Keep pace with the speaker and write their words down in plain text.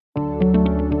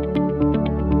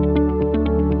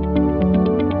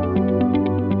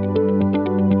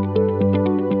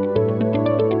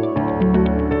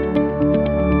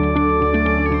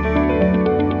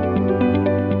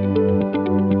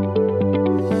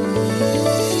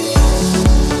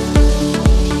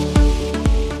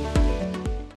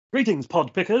Greetings,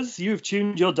 pod pickers. You've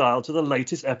tuned your dial to the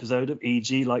latest episode of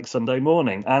EG Like Sunday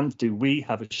Morning, and do we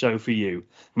have a show for you?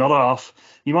 Not half.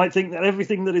 You might think that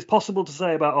everything that is possible to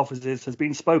say about offices has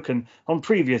been spoken on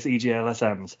previous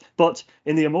EGLSMs, but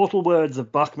in the immortal words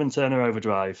of Bachman Turner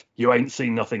Overdrive, you ain't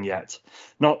seen nothing yet.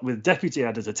 Not with Deputy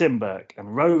Editor Tim Burke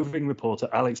and roving reporter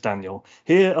Alex Daniel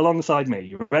here alongside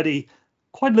me, ready,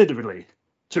 quite literally,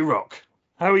 to rock.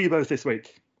 How are you both this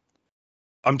week?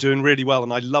 I'm doing really well,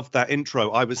 and I love that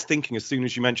intro. I was thinking as soon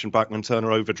as you mentioned Bachman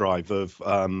Turner Overdrive of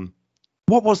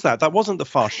what was that? That wasn't the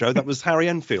Fast Show. That was Harry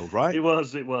Enfield, right? It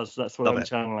was. That's what Love I'm it.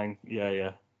 channeling.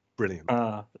 Yeah. Brilliant.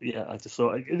 Yeah. I just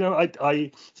thought,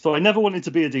 I thought I never wanted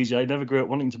to be a DJ. I never grew up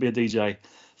wanting to be a DJ.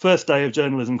 First day of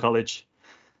journalism college,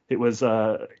 it was,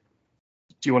 do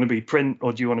you want to be print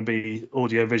or do you want to be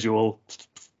audio visual?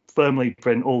 Firmly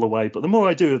print all the way. But the more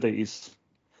I do of these,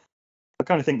 I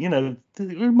kind of think,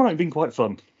 it might have been quite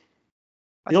fun.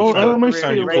 I almost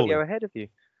feel radio ahead of you.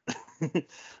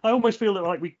 I almost feel that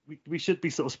like we should be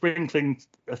sort of sprinkling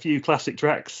a few classic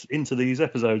tracks into these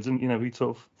episodes, and we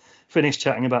sort of finish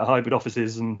chatting about hybrid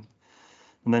offices and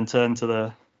then turn to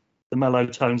the mellow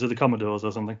tones of the Commodores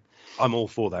or something. I'm all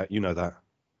for that. You know that.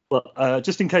 Well,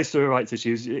 just in case there are rights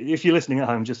issues, if you're listening at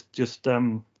home, just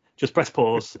press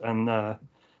pause and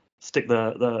stick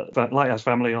the Lighthouse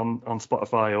Family on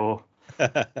Spotify or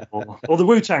the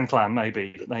Wu-Tang Clan,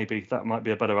 maybe that might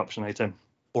be a better option, Tim.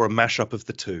 Or a mashup of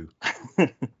the two.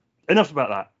 Enough about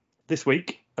that. This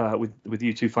week, with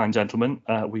you two fine gentlemen,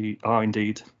 we are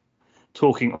indeed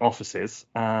talking offices,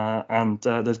 and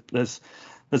there's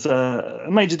a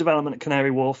major development at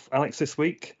Canary Wharf, Alex, this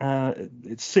week.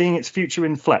 It's seeing its future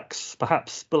in flex,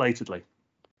 perhaps belatedly.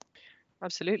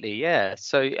 Absolutely, yeah.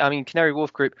 So, I mean, Canary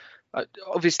Wharf Group,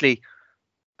 obviously.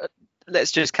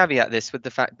 Let's just caveat this with the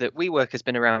fact that WeWork has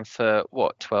been around for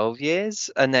 12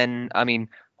 years, and then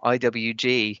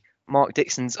IWG, Mark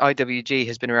Dixon's IWG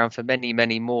has been around for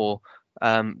many more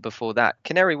before that.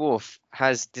 Canary Wharf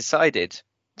has decided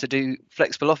to do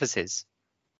flexible offices,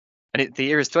 and the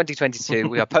year is 2022.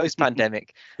 We are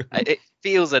post-pandemic. It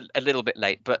feels a little bit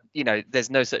late, but there's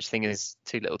no such thing as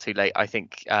too little, too late. I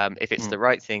think if it's the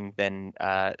right thing, then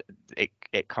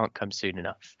it can't come soon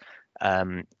enough.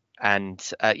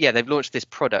 They've launched this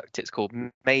product. It's called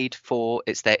Made For.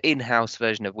 It's their in-house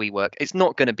version of WeWork. It's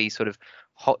not going to be sort of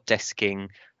hot desking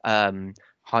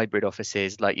hybrid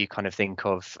offices like you kind of think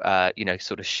of,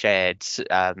 sort of shared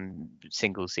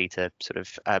single-seater sort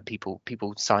of people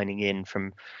signing in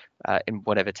from in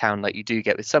whatever town like you do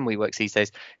get with some WeWorks these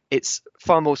days. It's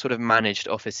far more sort of managed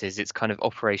offices. It's kind of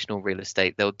operational real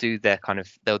estate. They'll do the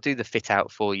fit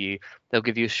out for you. They'll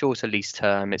give you a shorter lease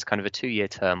term. It's kind of a 2-year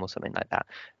term or something like that.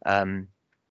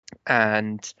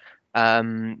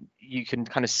 You can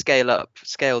kind of scale up,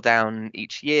 scale down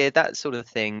each year, that sort of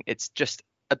thing. It's just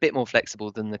a bit more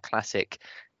flexible than the classic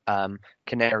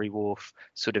Canary Wharf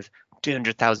sort of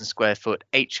 200,000 square foot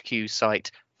HQ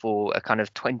site for a kind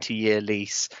of 20-year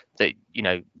lease that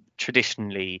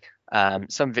traditionally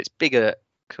some of its bigger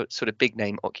sort of big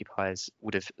name occupiers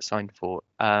would have signed for.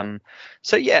 We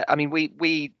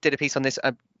did a piece on this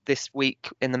this week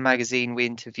in the magazine. We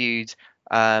interviewed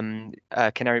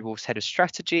Canary Wharf's head of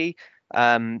strategy,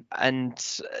 and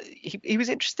he was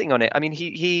interesting on it. I mean,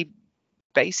 he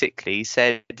basically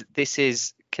said this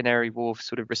is Canary Wharf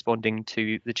sort of responding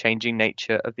to the changing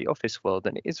nature of the office world,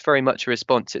 and it is very much a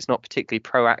response. It's not particularly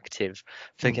proactive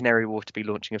for Canary Wharf to be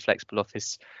launching a flexible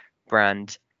office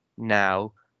brand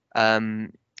now. I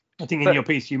think in your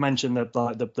piece you mentioned that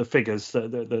the figures,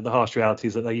 the harsh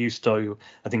realities that they used to.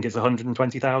 I think it's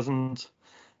 120,000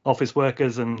 office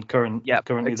workers, and currently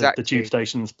exactly. the tube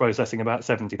station's processing about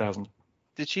 70,000.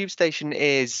 The tube station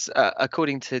is,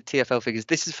 according to TfL figures,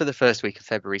 this is for the first week of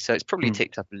February, so it's probably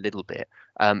ticked up a little bit.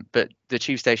 But the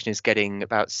tube station is getting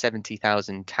about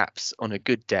 70,000 taps on a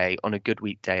good day, on a good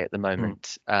weekday at the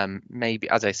moment. Maybe,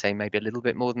 as I say, maybe a little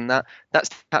bit more than that. That's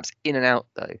taps in and out,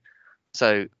 though.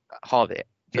 So halve it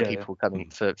for people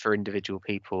coming, for individual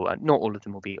people. Not all of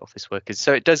them will be office workers.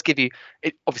 So it does give you,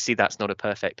 obviously that's not a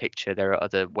perfect picture. There are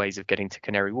other ways of getting to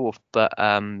Canary Wharf, but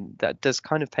that does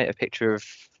kind of paint a picture of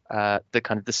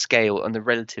the scale and the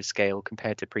relative scale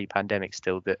compared to pre-pandemic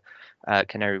still that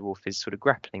Canary Wharf is sort of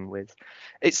grappling with.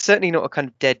 It's certainly not a kind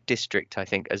of dead district, I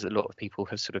think, as a lot of people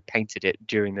have sort of painted it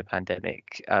during the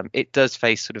pandemic. It does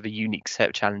face sort of a unique set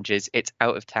of challenges. It's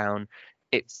out of town.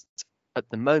 It's at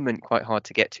the moment quite hard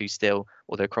to get to still,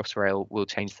 although Crossrail will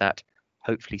change that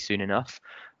hopefully soon enough.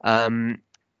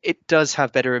 it does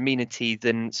have better amenity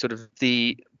than sort of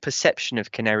the perception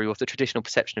of Canary Wharf, the traditional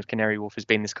perception of Canary Wharf as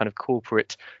being this kind of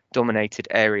corporate dominated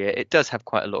area. It does have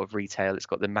quite a lot of retail. It's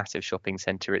got the massive shopping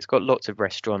centre. It's got lots of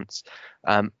restaurants.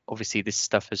 Obviously, this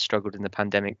stuff has struggled in the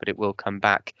pandemic, but it will come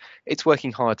back. It's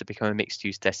working hard to become a mixed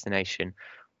use destination.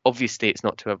 Obviously, it's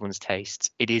not to everyone's tastes.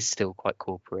 It is still quite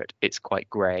corporate. It's quite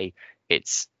grey.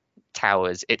 It's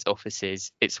towers, it's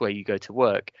offices, it's where you go to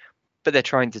work. But they're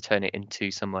trying to turn it into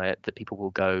somewhere that people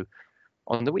will go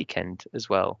on the weekend as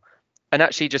well. And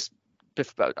actually, just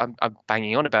I'm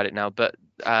banging on about it now, but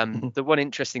the one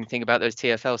interesting thing about those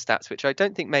TfL stats, which I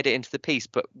don't think made it into the piece,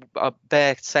 but are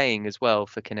bear saying as well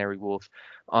for Canary Wharf,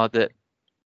 are that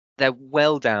they're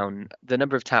well down. The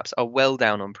number of taps are well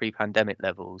down on pre-pandemic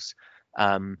levels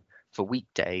for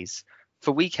weekdays.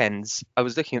 For weekends, I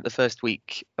was looking at the first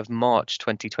week of March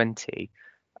 2020,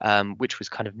 which was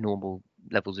kind of normal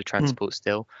levels of transport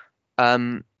still.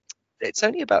 It's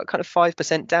only about kind of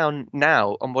 5% down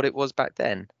now on what it was back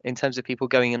then in terms of people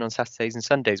going in on Saturdays and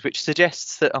Sundays, which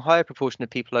suggests that a higher proportion of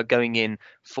people are going in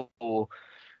for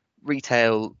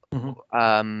retail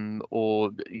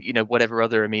or, you know, whatever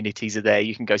other amenities are there.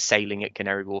 You can go sailing at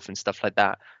Canary Wharf and stuff like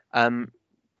that.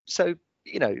 So,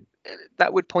 you know,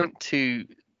 that would point to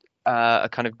a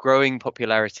kind of growing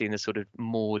popularity in the sort of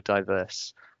more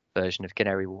diverse version of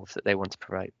Canary Wharf that they want to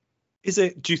promote.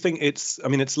 Do you think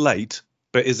it's late,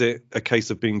 but is it a case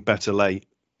of being better late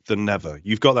than never?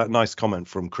 You've got that nice comment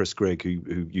from Chris Grigg,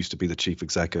 who used to be the chief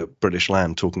exec at British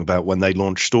Land, talking about when they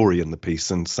launched Story in the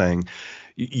piece and saying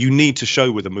you need to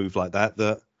show with a move like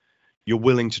that you're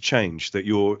willing to change, that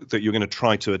you're going to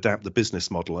try to adapt the business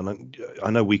model. And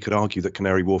I know we could argue that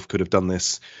Canary Wharf could have done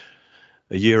this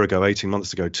a year ago, 18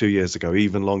 months ago, 2 years ago,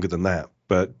 even longer than that.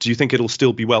 But do you think it'll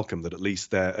still be welcome that at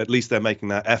least they're making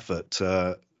that effort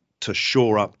to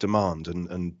shore up demand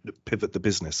and pivot the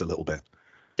business a little bit?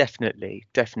 Definitely.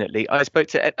 I spoke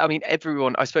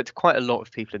to quite a lot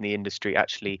of people in the industry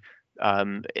actually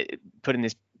putting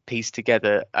this piece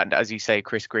together, and as you say,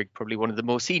 Chris Grigg, probably one of the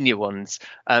more senior ones,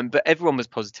 but everyone was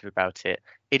positive about it.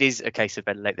 It is a case of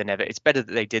better late than never. It's better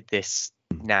that they did this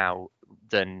now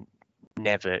than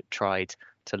never tried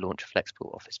to launch a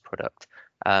flexible office product.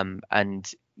 And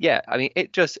yeah, I mean,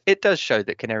 it does show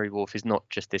that Canary Wharf is not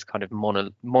just this kind of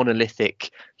monolithic,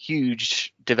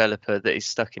 huge developer that is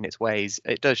stuck in its ways.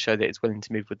 It does show that it's willing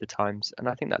to move with the times, and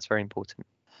I think that's very important.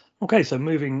 Okay, so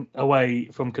moving away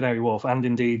from Canary Wharf and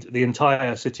indeed the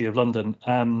entire city of London,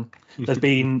 there's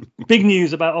been big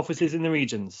news about offices in the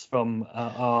regions from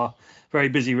our very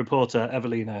busy reporter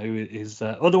Evelina, who is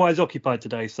otherwise occupied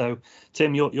today. So,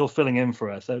 Tim, you're filling in for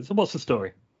us. So what's the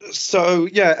story? So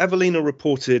yeah, Evelina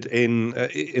reported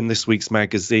in this week's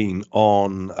magazine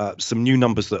on some new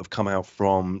numbers that have come out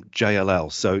from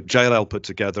JLL. So JLL put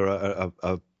together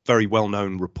a very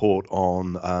well-known report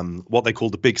on what they call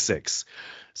the Big Six.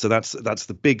 So that's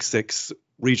the Big Six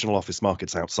regional office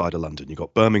markets outside of London. You've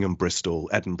got Birmingham, Bristol,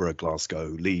 Edinburgh, Glasgow,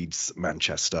 Leeds,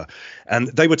 Manchester. And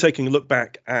they were taking a look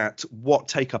back at what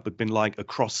take-up had been like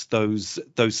across those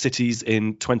cities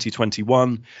in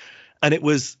 2021. And it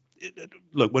was,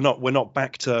 look, we're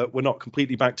not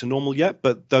completely back to normal yet,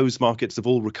 but those markets have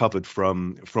all recovered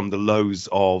from the lows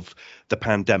of the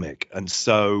pandemic. And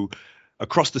so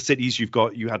across the cities,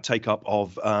 you had take-up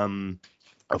of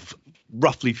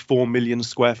roughly 4 million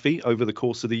square feet over the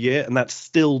course of the year, and that's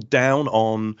still down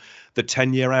on the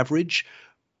 10-year average,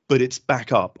 but it's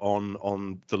back up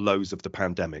on the lows of the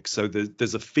pandemic. So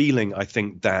there's a feeling, I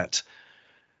think, that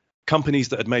companies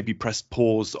that had maybe pressed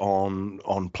pause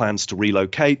on plans to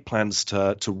relocate, plans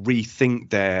to rethink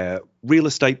their real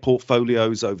estate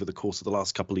portfolios over the course of the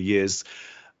last couple of years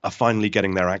are finally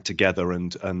getting their act together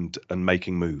and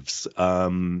making moves.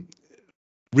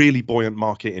 Really buoyant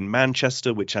market in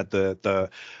Manchester, which had the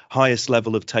highest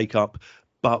level of take up.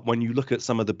 But when you look at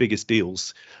some of the biggest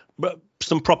deals,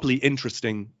 some properly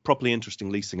interesting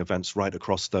leasing events right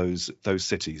across those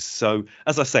cities. So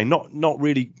as I say, not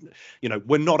really,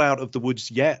 we're not out of the woods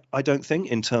yet, I don't think,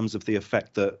 in terms of the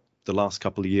effect that the last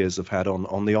couple of years have had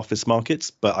on the office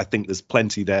markets. But I think there's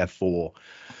plenty there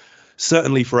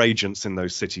certainly for agents in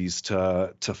those cities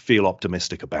to feel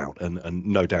optimistic about, and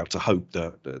no doubt to hope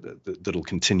that it'll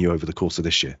continue over the course of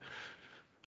this year.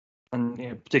 And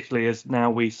particularly as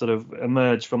now we sort of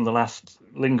emerge from the last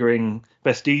lingering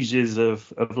vestiges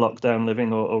of lockdown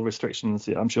living or restrictions,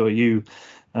 I'm sure you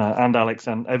and Alex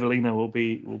and Evelina will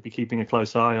be keeping a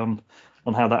close eye on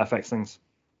how that affects things.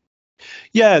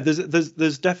 Yeah,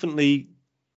 there's definitely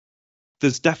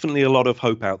a lot of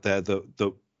hope out there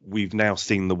that we've now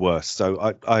seen the worst.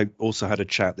 So I also had a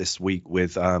chat this week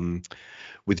with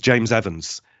James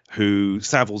Evans, who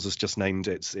Savills has just named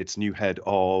its new head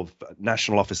of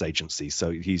National Office Agency. So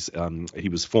he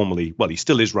was formerly, well, he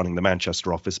still is running the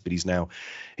Manchester office, but he's now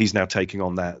taking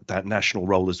on that national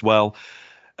role as well.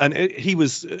 And he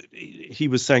was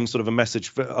saying sort of a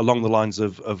message along the lines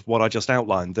of what I just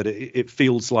outlined, that it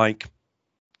feels like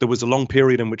there was a long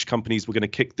period in which companies were going to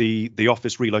kick the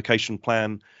office relocation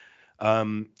plan,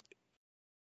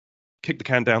 kick the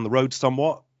can down the road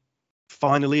somewhat.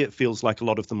 Finally, it feels like a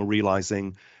lot of them are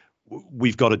realizing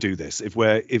we've got to do this. If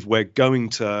we're going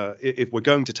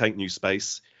to take new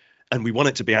space, and we want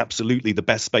it to be absolutely the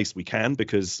best space we can,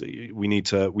 because we need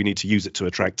to use it to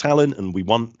attract talent, and we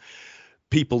want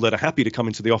people that are happy to come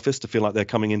into the office to feel like they're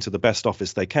coming into the best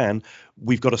office they can.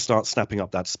 We've got to start snapping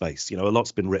up that space. A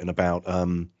lot's been written about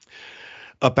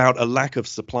a lack of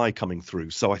supply coming through.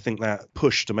 So I think that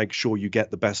push to make sure you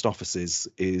get the best offices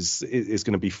is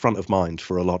going to be front of mind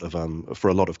for a lot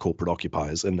of corporate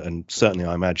occupiers. And certainly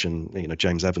I imagine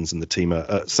James Evans and the team at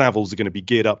Savills are going to be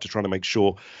geared up to trying to make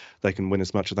sure they can win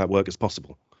as much of that work as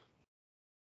possible.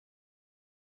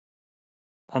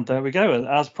 And there we go.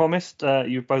 As promised,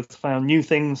 you've both found new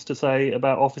things to say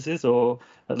about offices, or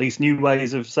at least new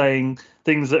ways of saying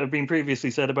things that have been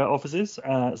previously said about offices.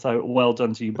 So well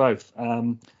done to you both.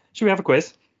 Should we have a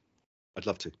quiz? I'd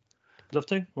love to. Love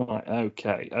to? Right.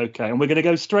 Okay. And we're going to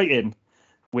go straight in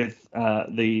with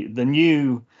the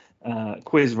new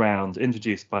quiz round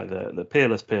introduced by the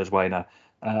peerless Piers Wayner.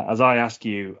 As I ask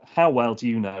you, how well do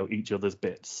you know each other's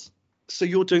bits? So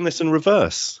you're doing this in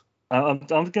reverse. I'm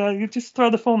going to just throw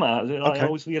the format out. Okay. I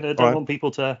always, don't want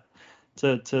people to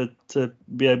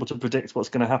be able to predict what's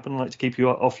going to happen. I like to keep you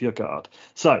off your guard.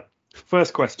 So,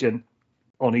 first question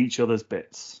on each other's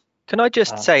bits. Can I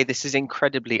just say this is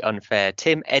incredibly unfair?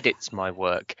 Tim edits my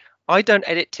work. I don't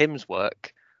edit Tim's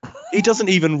work. He doesn't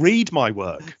even read my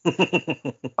work.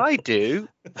 I do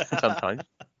sometimes.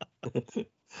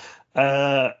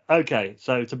 Okay,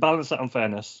 so to balance that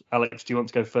unfairness, Alex, do you want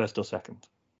to go first or second?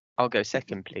 I'll go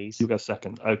second, please. You go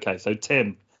second. Okay, so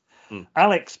Tim.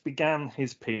 Alex began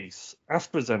his piece,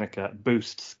 AstraZeneca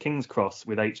boosts King's Cross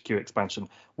with HQ expansion,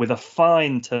 with a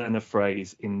fine turn of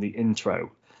phrase in the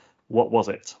intro. What was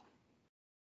it?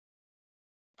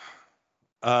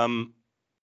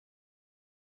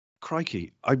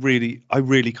 Crikey, I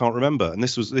really can't remember. And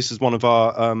this is one of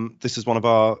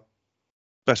our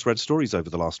best read stories over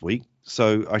the last week.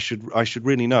 So I should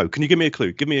really know. Can you give me a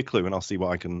clue? Give me a clue, and I'll see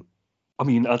what I can. I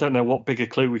mean, I don't know what bigger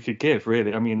clue we could give,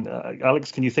 really. I mean,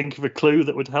 Alex, can you think of a clue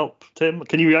that would help Tim?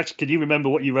 Can you remember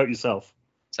what you wrote yourself?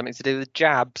 Something to do with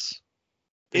jabs.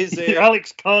 Is it?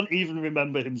 Alex can't even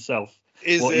remember himself.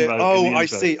 Is it? Oh, I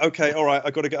see. Okay, all right. I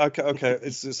got to get. Okay.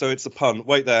 It's a pun.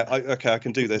 Wait there. I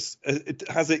can do this.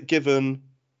 Has it given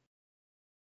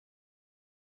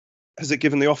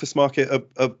the office market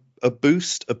a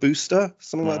booster,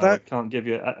 something like that? I can't give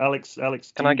you, Alex.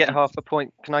 Can I get half a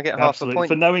point? Can I get half a point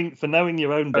for knowing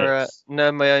your own bits?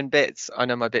 Know my own bits. I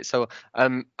know my bits. So,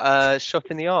 shot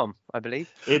in the arm, I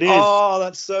believe. It is. Oh,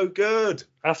 that's so good.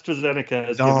 AstraZeneca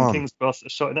has given King's Cross a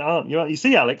shot in the arm. You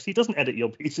see, Alex, he doesn't edit your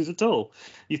pieces at all.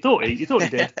 You thought he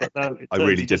did, but no. I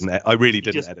really didn't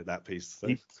edit that piece. So.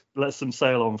 He lets them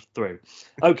sail on through.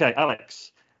 Okay,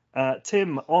 Alex.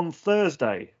 Tim on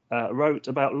Thursday wrote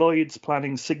about Lloyd's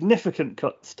planning significant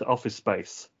cuts to office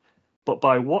space, but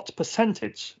by what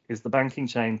percentage is the banking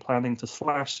chain planning to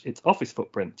slash its office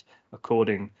footprint,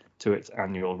 according to its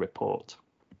annual report?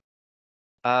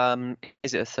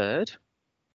 Is it a third?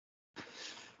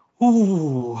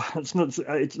 Ooh, that's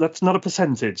not a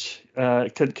percentage.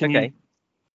 Can you?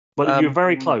 Well, you're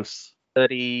very close.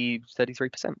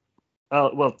 33%.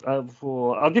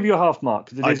 I'll give you a half mark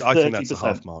because it is 30%. I think that's a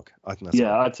half mark.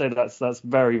 I'd say that's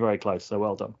very, very close. So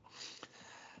well done.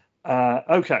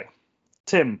 Okay,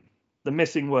 Tim, the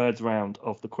missing words round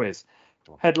of the quiz.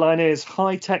 Headline is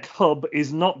High Tech Hub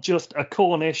is not just a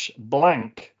Cornish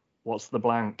blank. What's the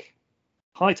blank?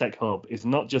 High Tech Hub is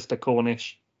not just a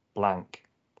Cornish blank.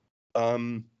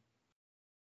 Wasn't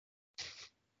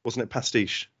it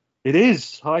pastiche? It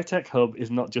is. High Tech Hub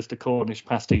is not just a Cornish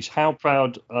pastiche. How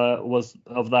proud was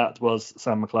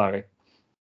Sam McClary?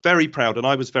 Very proud, and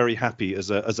I was very happy as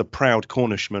a proud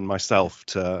Cornishman myself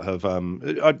to have.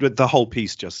 The whole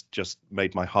piece just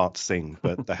made my heart sing,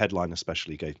 but the headline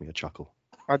especially gave me a chuckle.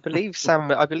 I believe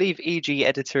EG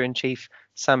Editor-in-Chief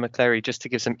Sam McClary, just to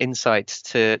give some insights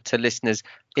to listeners,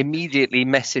 immediately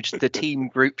messaged the team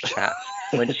group chat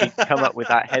when she'd come up with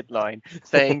that headline,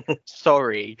 saying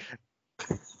sorry.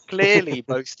 Clearly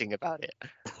boasting about it.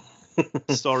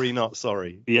 Sorry, not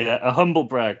sorry. Yeah, a humble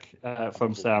brag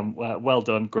from Sam. Well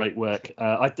done, great work.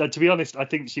 To be honest, I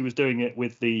think she was doing it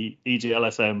with the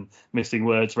EGLSM missing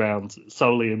words round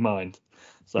solely in mind.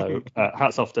 So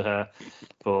hats off to her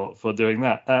for doing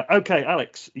that. Okay,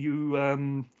 Alex, you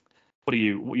what are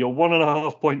you? You're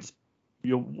 1.5 points.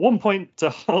 You're 1 point to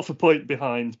half a point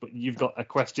behind, but you've got a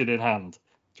question in hand.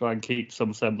 Try and keep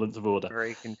some semblance of order.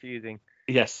 Very confusing.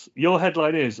 Yes, your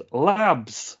headline is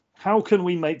Labs. How can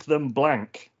we make them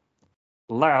blank?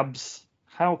 Labs.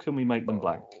 How can we make them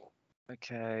blank?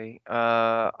 Okay.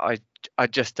 I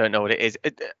just don't know what it is.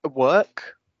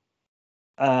 Work?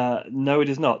 No, it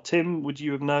is not. Tim, would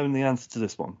you have known the answer to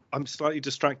this one? I'm slightly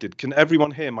distracted. Can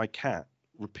everyone hear my cat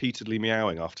repeatedly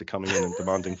meowing after coming in and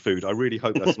demanding food? I really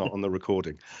hope that's not on the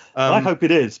recording. I hope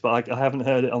it is, but I haven't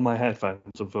heard it on my headphones,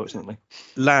 unfortunately.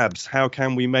 Labs. How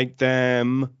can we make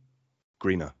them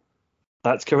greener?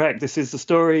 That's correct. This is the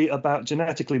story about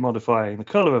genetically modifying the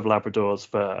colour of Labrador's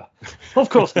fur. Of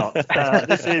course not.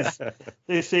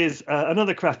 This is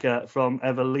another cracker from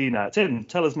Evelina. Tim,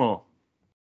 tell us more.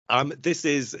 This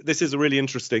is a really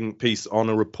interesting piece on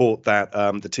a report that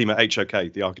the team at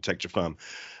HOK, the architecture firm,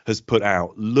 has put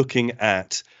out, looking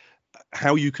at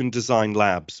how you can design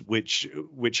labs which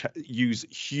use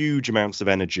huge amounts of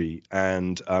energy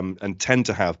and tend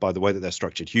to have, by the way that they're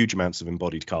structured, huge amounts of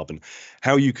embodied carbon.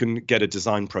 How you can get a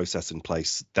design process in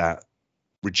place that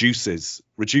reduces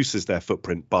their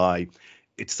footprint by,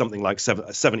 it's something like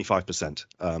 75%,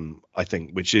 I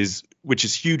think, which is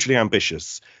hugely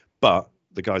ambitious, but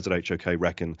the guys at HOK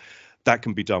reckon that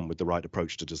can be done with the right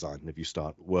approach to design if you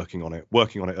start working on it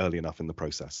early enough in the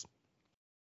process.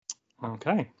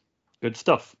 Okay. Good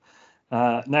stuff.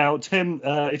 Now, Tim,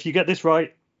 if you get this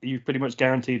right, you've pretty much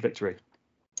guaranteed victory.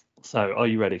 So, are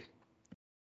you ready?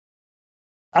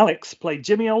 Alex played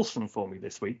Jimmy Olsen for me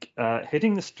this week,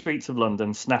 hitting the streets of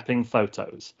London, snapping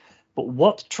photos. But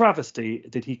what travesty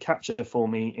did he capture for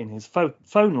me in his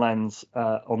phone lens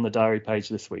on the diary page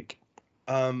this week?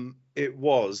 It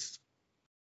was,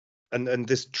 and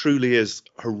this truly is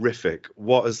horrific,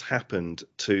 what has happened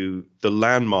to the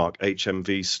landmark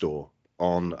HMV store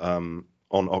on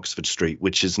Oxford Street,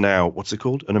 which is now, what's it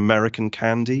called? An American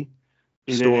Candy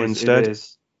store instead. It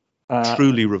is.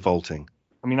 Truly revolting.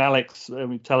 I mean, Alex,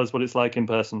 tell us what it's like in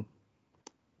person.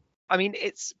 I mean,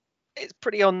 it's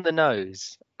pretty on the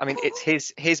nose. I mean,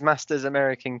 it's his master's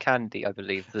American Candy, I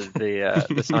believe.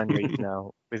 The sign reads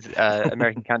now, with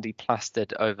American Candy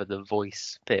plastered over the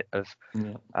voice bit of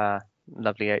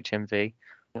lovely HMV.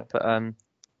 Yeah. But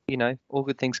all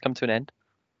good things come to an end.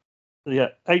 Yeah,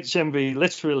 HMV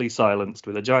literally silenced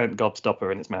with a giant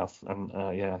gobstopper in its mouth, and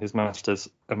his master's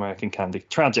American Candy.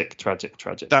 Tragic.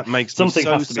 That makes me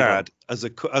so sad. As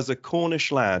a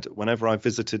Cornish lad, whenever I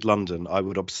visited London, I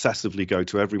would obsessively go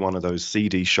to every one of those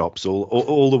CD shops,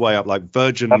 all the way up, like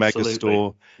Virgin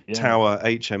Megastore, Tower,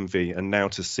 HMV, and now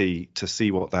to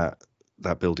see what that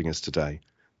building is today,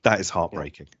 that is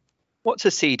heartbreaking. Yeah. What's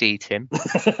a CD, Tim?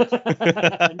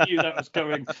 I knew that was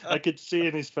coming. I could see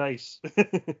in his face.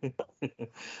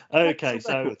 Okay,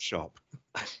 so shop.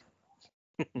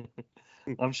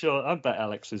 I bet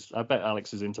Alex is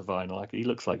into vinyl. Like, he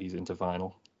looks like he's into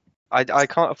vinyl. I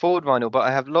can't afford vinyl, but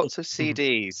I have lots of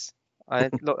CDs.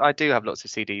 I do have lots of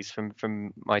CDs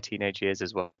from my teenage years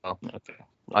as well. Okay,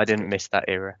 I didn't miss that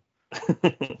era.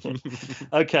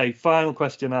 Okay, final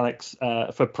question, Alex,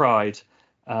 for Pride.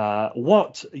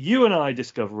 What UNI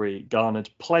discovery garnered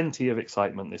plenty of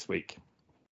excitement this week?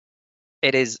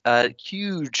 It is a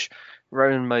huge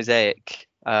Roman mosaic,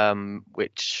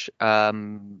 which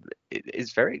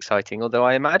is very exciting. Although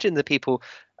I imagine the people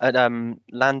at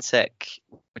Landsec,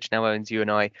 which now owns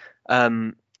UNI,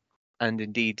 and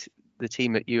indeed the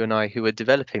team at UNI who are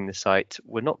developing the site,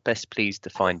 were not best pleased to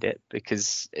find it,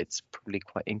 because it's probably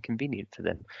quite inconvenient for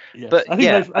them. Yes. But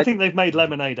I think they've made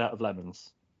lemonade out of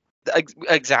lemons.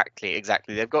 Exactly.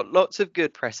 They've got lots of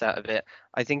good press out of it.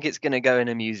 I think it's going to go in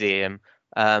a museum.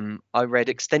 I read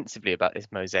extensively about this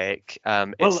mosaic. I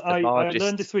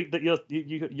learned this week that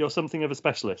you're something of a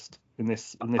specialist in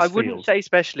this I wouldn't say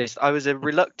specialist. I was a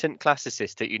reluctant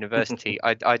classicist at university.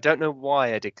 I don't know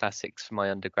why I did classics for my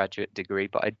undergraduate degree,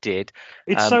 but I did.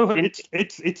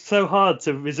 It's so hard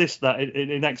to resist that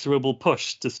inexorable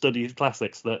push to study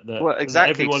classics that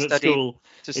everyone at school.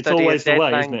 It's always the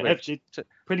way, isn't it?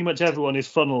 Pretty much everyone is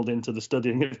funneled into the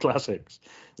studying of classics.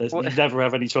 You never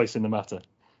have any choice in the matter.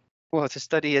 Well, to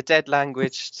study a dead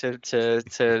language,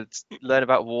 to learn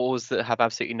about wars that have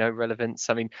absolutely no relevance.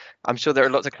 I mean, I'm sure there are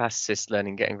lots of classicists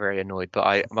learning getting very annoyed,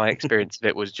 but my experience of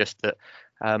it was just that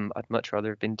I'd much rather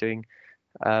have been doing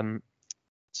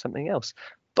something else.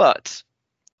 But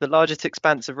the largest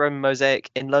expanse of Roman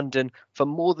mosaic in London for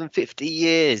more than 50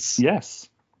 years. Yes.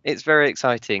 It's very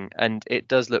exciting, and it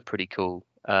does look pretty cool.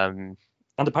 And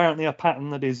apparently a pattern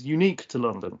that is unique to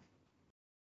London.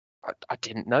 I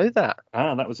didn't know that.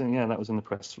 That was in the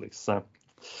press release. So,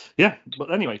 yeah.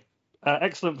 But anyway,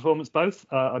 excellent performance both.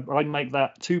 I'd make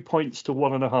that 2 points to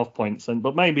 1.5 points,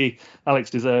 but maybe Alex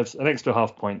deserves an extra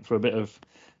half point for a bit of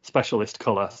specialist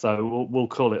colour. So we'll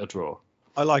call it a draw.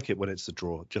 I like it when it's a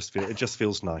draw. It just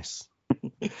feels nice.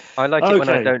 I like it when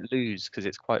I don't lose, because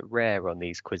it's quite rare on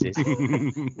these quizzes.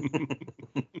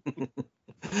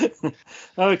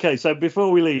 Okay, so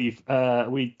before we leave,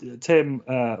 Tim,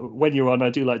 when you're on, I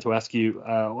do like to ask you,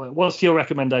 what's your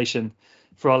recommendation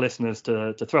for our listeners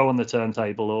to throw on the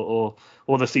turntable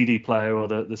or the CD player or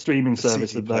the streaming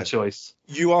service of their choice?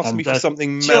 You asked me for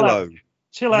something mellow.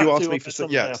 Chill out. You asked me for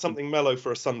something mellow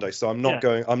for a Sunday, so I'm not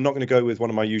going to go with one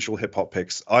of my usual hip hop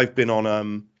picks. I've been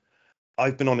on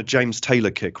a James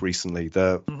Taylor kick recently.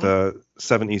 The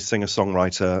 70s singer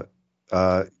songwriter.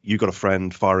 You Got a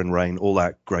Friend, Fire and Rain, all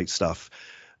that great stuff.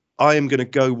 I am going to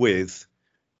go with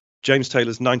James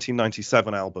Taylor's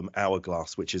 1997 album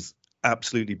Hourglass, which is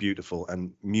absolutely beautiful,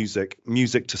 and music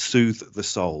to soothe the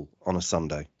soul on a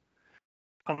Sunday.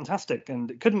 Fantastic, and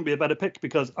it couldn't be a better pick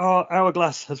because our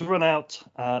Hourglass has run out.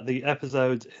 The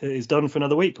episode is done for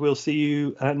another week. We'll see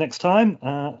you next time.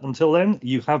 Until then,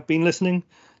 you have been listening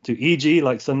to EG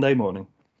Like Sunday Morning.